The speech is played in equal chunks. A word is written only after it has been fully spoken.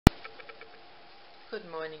Good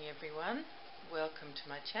morning everyone, welcome to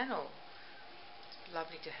my channel. It's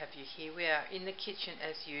lovely to have you here. We are in the kitchen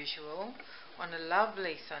as usual on a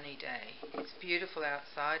lovely sunny day. It's beautiful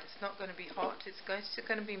outside, it's not going to be hot, it's going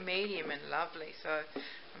to be medium and lovely, so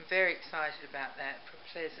I'm very excited about that for a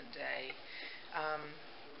pleasant day.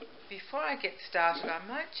 Before I get started, I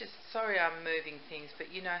might just, sorry I'm moving things,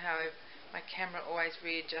 but you know how my camera always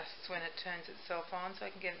readjusts when it turns itself on, so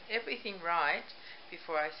I can get everything right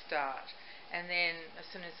before I start. And then as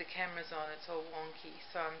soon as the camera's on, it's all wonky,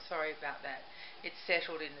 so I'm sorry about that. It's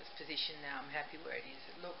settled in its position now. I'm happy where it is.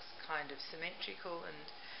 It looks kind of symmetrical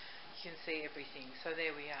and you can see everything, so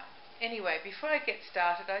there we are. Anyway, before I get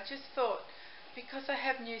started, I just thought, because I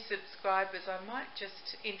have new subscribers, I might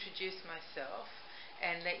just introduce myself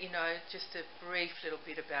and let you know just a brief little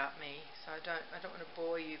bit about me. So I don't want to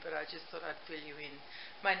bore you, but I just thought I'd fill you in.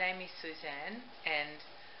 My name is Suzanne and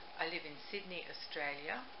I live in Sydney,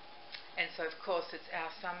 Australia. And so of course it's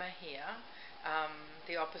our summer here,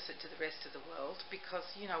 the opposite to the rest of the world, because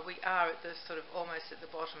you know we are at the sort of almost at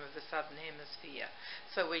the bottom of the southern hemisphere.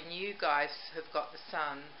 So when you guys have got the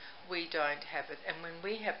sun, we don't have it, and when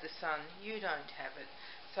we have the sun, you don't have it.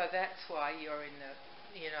 So that's why you're in the,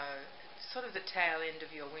 you know, sort of the tail end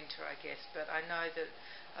of your winter, I guess. But I know that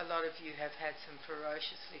a lot of you have had some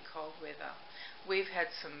ferociously cold weather. We've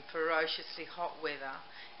had some ferociously hot weather,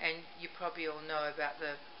 and you probably all know about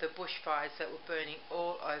the bushfires that were burning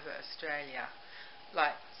all over Australia,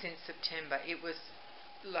 like since September. It was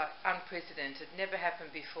like unprecedented, never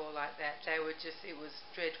happened before like that. They were just, it was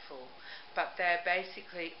dreadful. But they're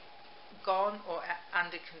basically gone or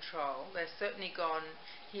under control. They're certainly gone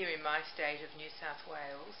here in my state of New South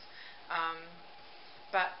Wales.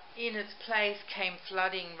 But in its place came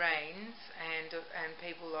flooding rains, and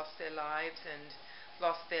people lost their lives and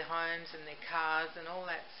lost their homes and their cars and all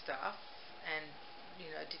that stuff, and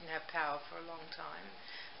you know didn't have power for a long time.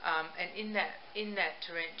 And in that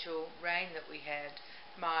torrential rain that we had,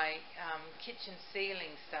 my kitchen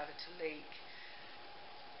ceiling started to leak,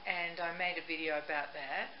 and I made a video about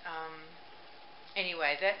that.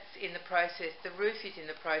 Anyway, that's in the process. The roof is in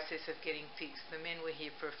the process of getting fixed. The men were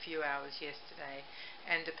here for a few hours yesterday,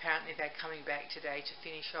 and apparently they're coming back today to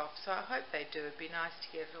finish off. So I hope they do. It'd be nice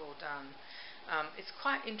to get it all done. It's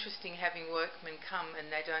quite interesting having workmen come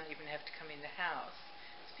and they don't even have to come in the house.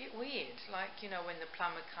 It's a bit weird. Like, you know, when the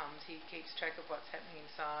plumber comes, he keeps track of what's happening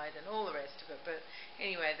inside and all the rest of it. But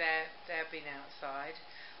anyway, they've been outside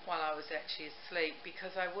while I was actually asleep,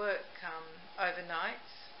 because I work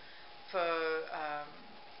overnights for, I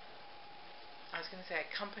was going to say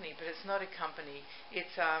a company, but it's not a company.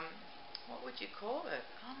 It's, what would you call it?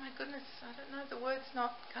 Oh my goodness, I don't know, the word's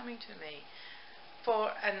not coming to me.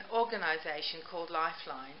 For an organisation called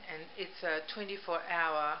Lifeline, and it's a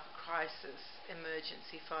 24-hour crisis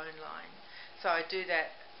emergency phone line. So I do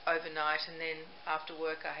that overnight, and then after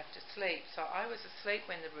work I have to sleep. So I was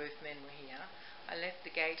asleep when the roofmen were here. I left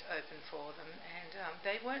the gate open for them, and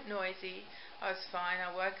they weren't noisy. I was fine.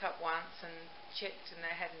 I woke up once and checked, and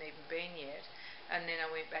they hadn't even been yet. And then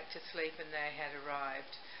I went back to sleep, and they had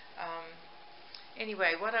arrived.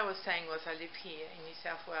 Anyway, what I was saying was I live here in New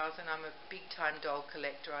South Wales, and I'm a big-time doll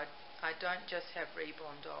collector. I don't just have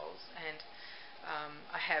Reborn dolls, and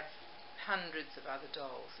I have hundreds of other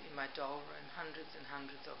dolls in my doll room, hundreds and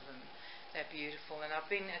hundreds of them. They're beautiful, and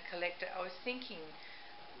I've been a collector. I was thinking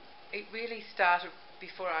it really started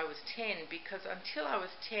before I was 10, because until I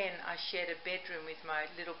was 10 I shared a bedroom with my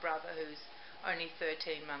little brother, who's only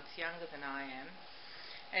 13 months younger than I am,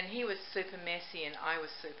 and he was super messy and I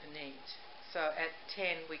was super neat. So at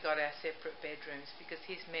 10 we got our separate bedrooms because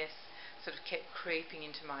his mess sort of kept creeping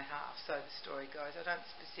into my half, so the story goes. I don't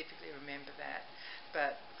specifically remember that,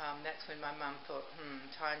 but that's when my mum thought,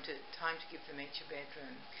 time to give them each a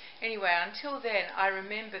bedroom. Anyway, until then I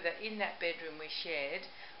remember that in that bedroom we shared,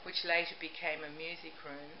 which later became a music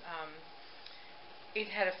room,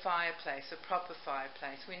 it had a fireplace, a proper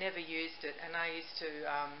fireplace. We never used it, and I used to,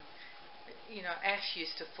 you know, ash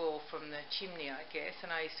used to fall from the chimney, I guess,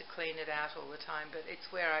 and I used to clean it out all the time, but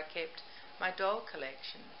it's where I kept my doll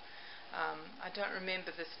collection. I don't remember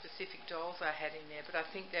the specific dolls I had in there, but I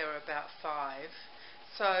think there were about 5.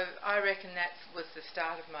 So I reckon that was the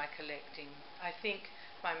start of my collecting. I think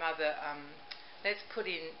my mother, let's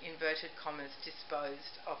put in inverted commas,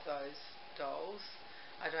 disposed of those dolls.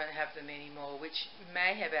 I don't have them anymore, which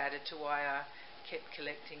may have added to why I kept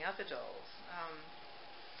collecting other dolls.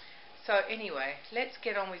 So anyway, let's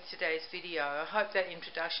get on with today's video. I hope that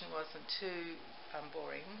introduction wasn't too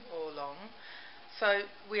boring or long. So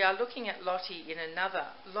we are looking at Lottie in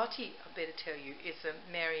another. Lottie, I better tell you, is a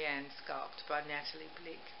Marianne sculpt by Natalie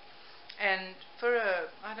Blick. And for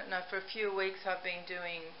I don't know, for a few weeks I've been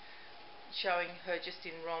showing her just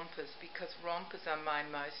in rompers, because rompers are my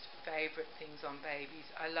most favourite things on babies.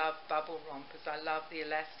 I love bubble rompers. I love the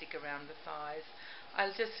elastic around the thighs.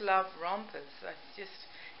 I just love rompers.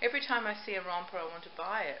 Every time I see a romper I want to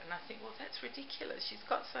buy it, and I think, well, that's ridiculous. She's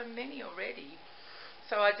got so many already.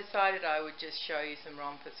 So I decided I would just show you some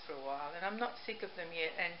rompers for a while, and I'm not sick of them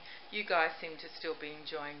yet, and you guys seem to still be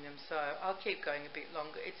enjoying them, so I'll keep going a bit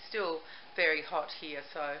longer. It's still very hot here,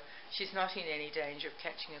 so she's not in any danger of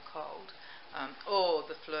catching a cold or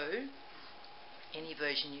the flu, any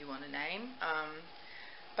version you want to name.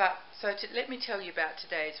 Let me tell you about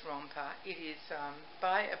today's romper. It is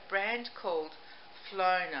by a brand called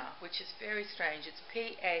Flona, which is very strange. It's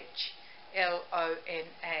P-H-L-O-N-A.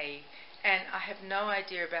 And I have no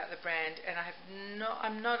idea about the brand, and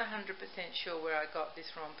I'm not 100% sure where I got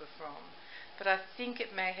this romper from, but I think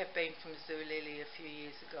it may have been from Zulily a few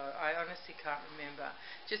years ago. I honestly can't remember.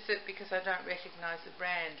 Just that because I don't recognise the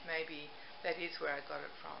brand, maybe that is where I got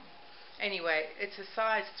it from. Anyway, it's a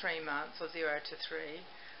size 3 months, or 0 to 3,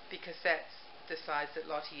 because that's the size that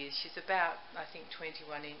Lottie is. She's about, I think,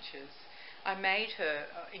 21 inches. I made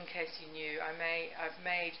her, in case you knew,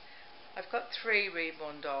 I've got 3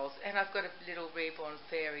 Reborn dolls, and I've got a little Reborn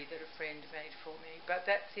fairy that a friend made for me, but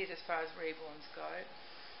that's it as far as Reborns go.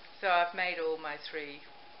 So I've made all my 3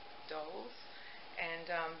 dolls,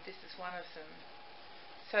 and this is one of them.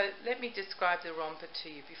 So let me describe the romper to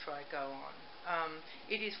you before I go on.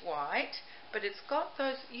 It is white, but it's got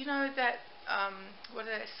those, you know, that what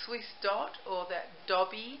are they, Swiss dot, or that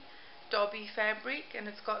dobby fabric, and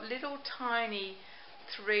it's got little tiny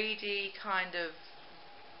 3D kind of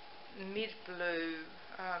mid-blue,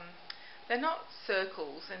 they're not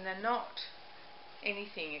circles, and they're not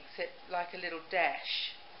anything except like a little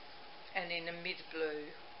dash, and in a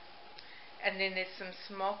mid-blue. And then there's some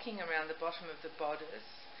smocking around the bottom of the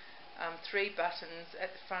bodice, 3 buttons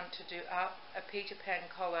at the front to do up, a Peter Pan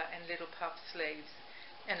collar and little puff sleeves,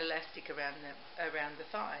 and elastic around the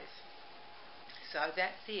thighs. So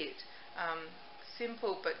that's it.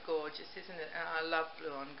 Simple but gorgeous, isn't it? And I love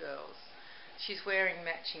blue on girls. She's wearing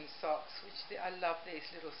matching socks, I love these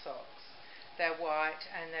little socks. They're white,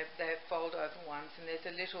 and they fold over once, and there's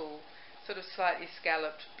a little sort of slightly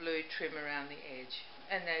scalloped blue trim around the edge,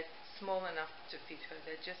 and they're small enough to fit her.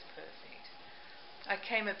 They're just perfect. I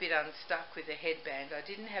came a bit unstuck with the headband. I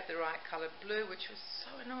didn't have the right colour blue, which was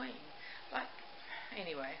so annoying.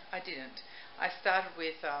 Anyway, I didn't. I started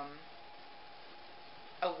with a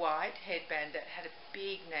white headband that had a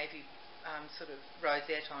big navy sort of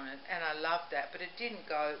rosette on it, and I loved that, but it didn't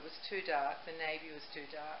go. It was too dark. The navy was too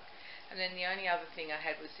dark. And then the only other thing I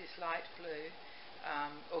had was this light blue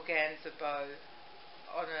organza bow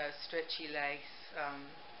on a stretchy lace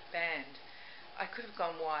band. I could have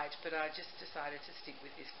gone white, but I just decided to stick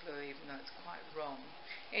with this blue, even though it's quite wrong.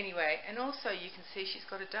 Anyway, and also you can see she's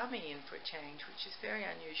got a dummy in for a change, which is very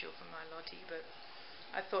unusual for my Lottie, but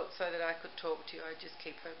I thought so that I could talk to you, I'd just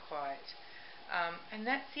keep her quiet. And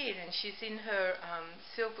that's it, and she's in her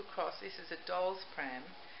Silver Cross. This is a doll's pram,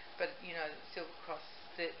 but you know, Silver Cross,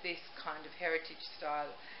 this kind of heritage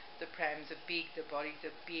style, the prams are big, the bodies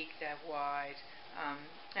are big, they're wide,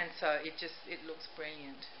 and so it looks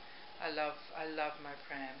brilliant. I love my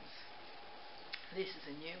prams. This is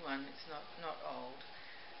a new one, it's not old.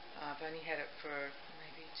 I've only had it for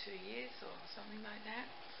maybe 2 years or something like that.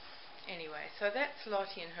 Anyway, so that's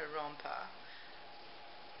Lottie and her romper.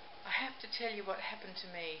 I have to tell you what happened to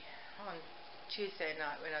me on Tuesday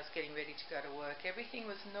night when I was getting ready to go to work. Everything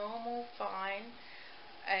was normal, fine,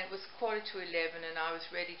 and it was 11:15 and I was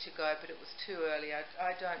ready to go, but it was too early.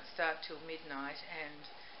 I don't start till midnight, and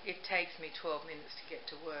it takes me 12 minutes to get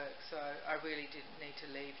to work, so I really didn't need to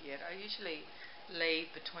leave yet. I usually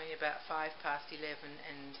leave between about 11:05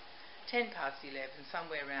 and 11:10,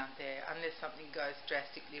 somewhere around there, unless something goes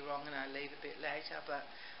drastically wrong and I leave a bit later, but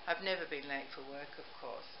I've never been late for work, of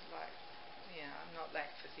course. I'm not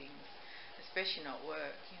late for things, especially not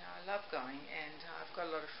work. I love going, and I've got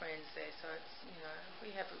a lot of friends there, so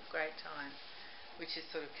we have a great time, which is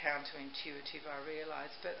sort of counterintuitive, I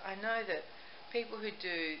realise. But I know that people who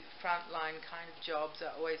do frontline kind of jobs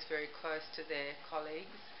are always very close to their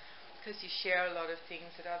colleagues, because you share a lot of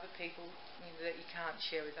things that other people, that you can't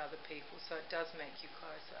share with other people, so it does make you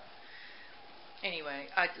closer. Anyway,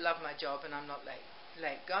 I love my job, and I'm not late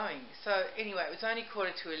going. So anyway, it was only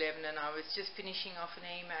 11:15 and I was just finishing off an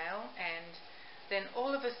email, and then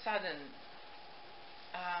all of a sudden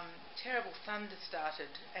terrible thunder started,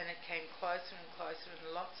 and it came closer and closer,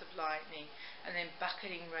 and lots of lightning, and then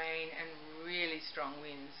bucketing rain and really strong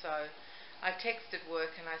wind. So I texted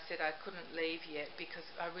work and I said I couldn't leave yet because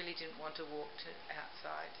I really didn't want to walk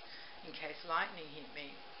outside in case lightning hit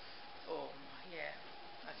me. Or, yeah,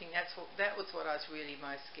 I think that was what I was really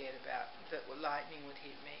most scared about, that lightning would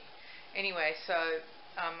hit me. Anyway, so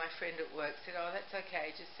my friend at work said, oh, that's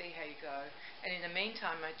okay, just see how you go. And in the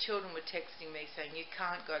meantime, my children were texting me saying, you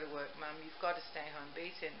can't go to work, Mum, you've got to stay home,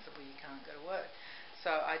 be sensible, you can't go to work. So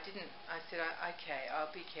I said, okay, I'll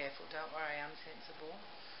be careful, don't worry, I'm sensible.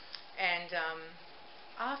 And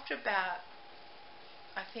after about,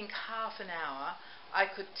 I think, half an hour, I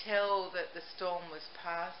could tell that the storm was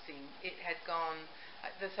passing. It had gone,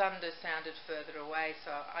 the thunder sounded further away,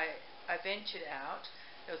 so I ventured out.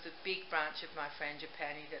 There was a big branch of my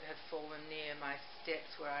frangipani that had fallen near my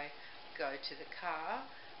steps where I go to the car.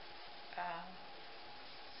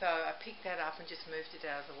 So I picked that up and just moved it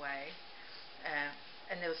out of the way.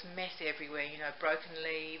 And there was mess everywhere, you know, broken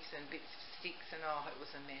leaves and bits of sticks, and oh, it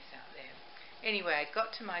was a mess out there. Anyway, I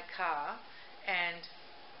got to my car and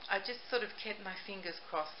I just sort of kept my fingers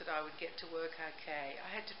crossed that I would get to work okay. I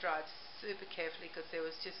had to drive super carefully because there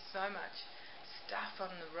was just so much stuff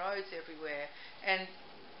on the roads everywhere, and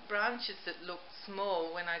branches that looked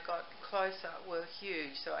small when I got closer were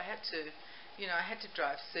huge, so I had to, you know, I had to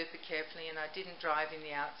drive super carefully, and I didn't drive in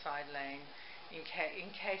the outside lane in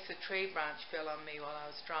case a tree branch fell on me while I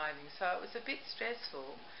was driving. So it was a bit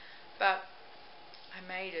stressful, but I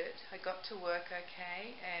made it. I got to work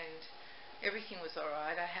okay, and everything was all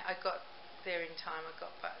right. I got there in time. I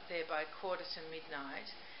got there by 1:45 to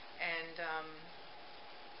midnight, and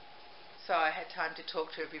so I had time to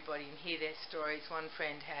talk to everybody and hear their stories. One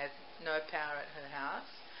friend had no power at her house.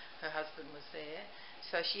 Her husband was there,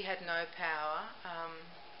 so she had no power.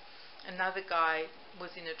 Another guy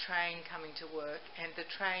was in a train coming to work, and the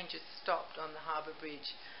train just stopped on the harbour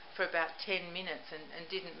bridge for about 10 minutes and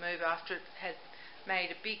didn't move after it had made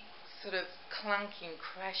a big sort of clunking,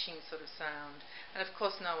 crashing sort of sound. And of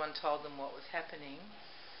course no one told them what was happening.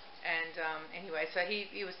 And anyway, so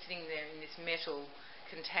he was sitting there in this metal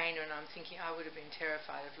container, and I'm thinking I would have been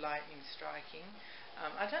terrified of lightning striking.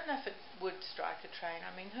 I don't know if it would strike a train. I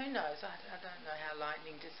mean, who knows? I don't know how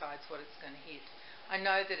lightning decides what it's going to hit. I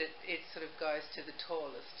know that it sort of goes to the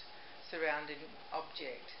tallest surrounding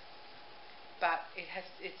object, but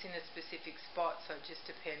it's in a specific spot, so it just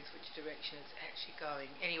depends which direction it's actually going.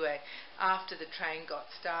 Anyway, after the train got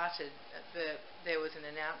started, there was an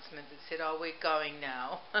announcement that said, oh, we're going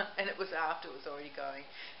now, and it was after it was already going.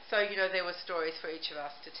 So, you know, there were stories for each of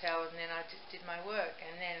us to tell, and then I did my work,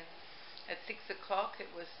 and then at 6 o'clock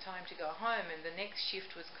it was time to go home, and the next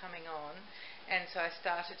shift was coming on, and so I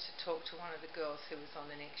started to talk to one of the girls who was on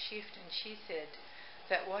the next shift, and she said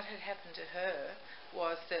that what had happened to her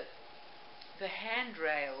was that the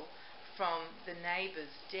handrail from the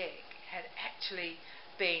neighbour's deck had actually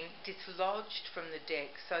been dislodged from the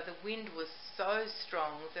deck, so the wind was so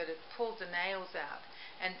strong that it pulled the nails out,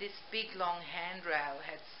 and this big long handrail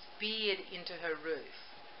had speared into her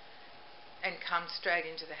roof and come straight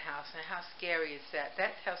into the house. Now, how scary is that?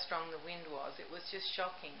 That's how strong the wind was. It was just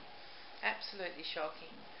shocking, absolutely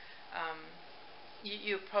shocking.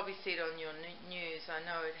 You'll probably see it on your news. I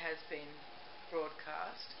know it has been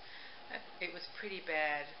broadcast. It was pretty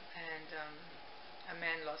bad, and a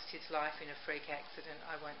man lost his life in a freak accident.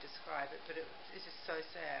 I won't describe it, but it's just so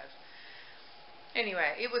sad.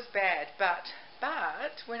 Anyway, it was bad, but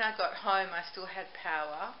when I got home, I still had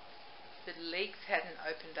power. The leaks hadn't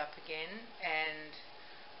opened up again, and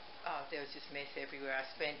there was just mess everywhere. I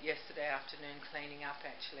spent yesterday afternoon cleaning up,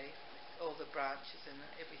 actually, all the branches and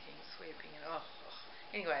everything, sweeping it.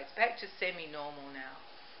 Anyway, it's back to semi-normal now.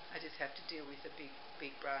 I just have to deal with the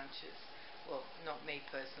big branches. Well, not me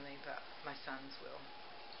personally, but my sons will.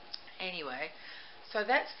 Anyway, so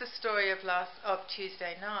that's the story of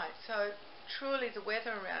Tuesday night. So truly the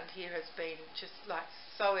weather around here has been just like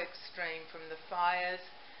so extreme, from the fires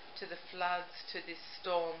to the floods to this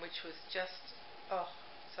storm, which was just,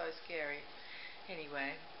 so scary.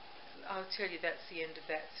 Anyway, I'll tell you that's the end of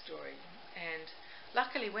that story. And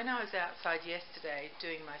luckily, when I was outside yesterday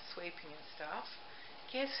doing my sweeping and stuff,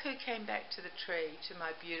 guess who came back to the tree, to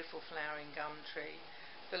my beautiful flowering gum tree?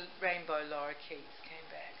 The rainbow lorikeets came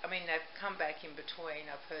back. I mean, they've come back in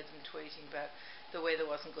between. I've heard them tweeting, but the weather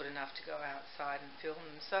wasn't good enough to go outside and film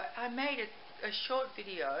them. So I made a short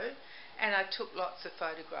video, and I took lots of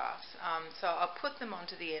photographs. So I'll put them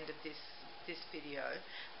onto the end of this video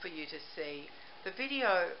for you to see. The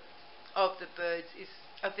video of the birds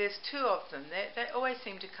there's two of them. They always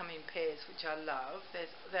seem to come in pairs, which I love.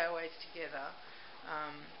 They're always together.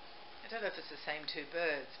 I don't know if it's the same two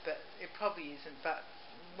birds, but it probably isn't. But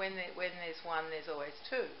when there's one, there's always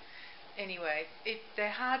two. anyway, they're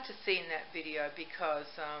hard to see in that video because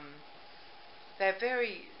they're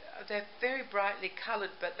very brightly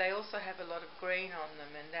coloured, but they also have a lot of green on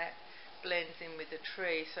them, and that blends in with the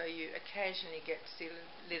tree, so you occasionally get to see a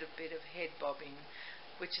little bit of head bobbing,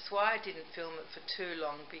 which is why I didn't film it for too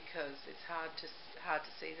long, because it's hard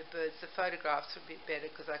to see the birds. The photographs were a bit better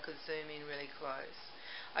because I could zoom in really close.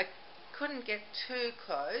 I couldn't get too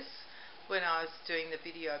close when I was doing the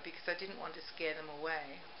video because I didn't want to scare them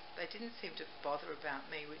away. They didn't seem to bother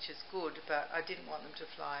about me, which is good, but I didn't want them to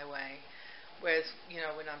fly away. Whereas,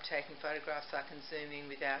 when I'm taking photographs, I can zoom in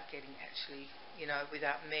without getting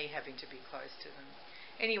without me having to be close to them.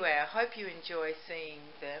 Anyway, I hope you enjoy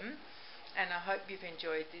seeing them, and I hope you've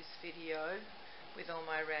enjoyed this video with all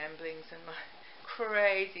my ramblings and my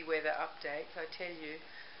crazy weather updates. I tell you,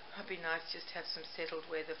 it'd be nice just to have some settled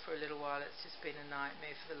weather for a little while. It's just been a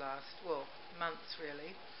nightmare for the last, months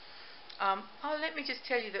really. Let me just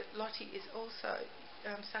tell you that Lottie is also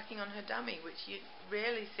sucking on her dummy, which you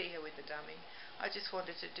rarely see her with a dummy. I just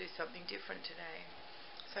wanted to do something different today.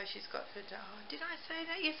 So she's got her did I say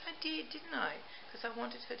that? Yes, I did, didn't I? Because I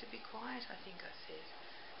wanted her to be quiet, I think I said.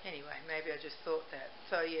 Anyway, maybe I just thought that.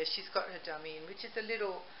 So yeah, she's got her dummy in, which is a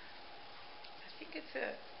little, I think it's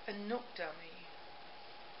a nook dummy.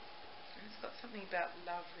 And it's got something about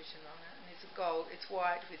love written on it, and it's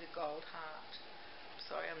white with a gold heart.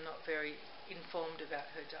 Sorry, I'm not very informed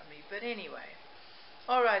about her dummy, but anyway.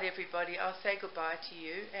 Alright everybody, I'll say goodbye to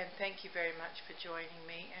you, and thank you very much for joining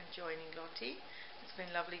me and joining Lottie. It's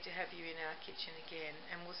been lovely to have you in our kitchen again,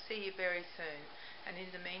 and we'll see you very soon. And in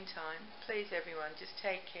the meantime, please everyone, just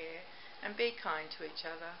take care and be kind to each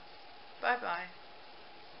other. Bye bye.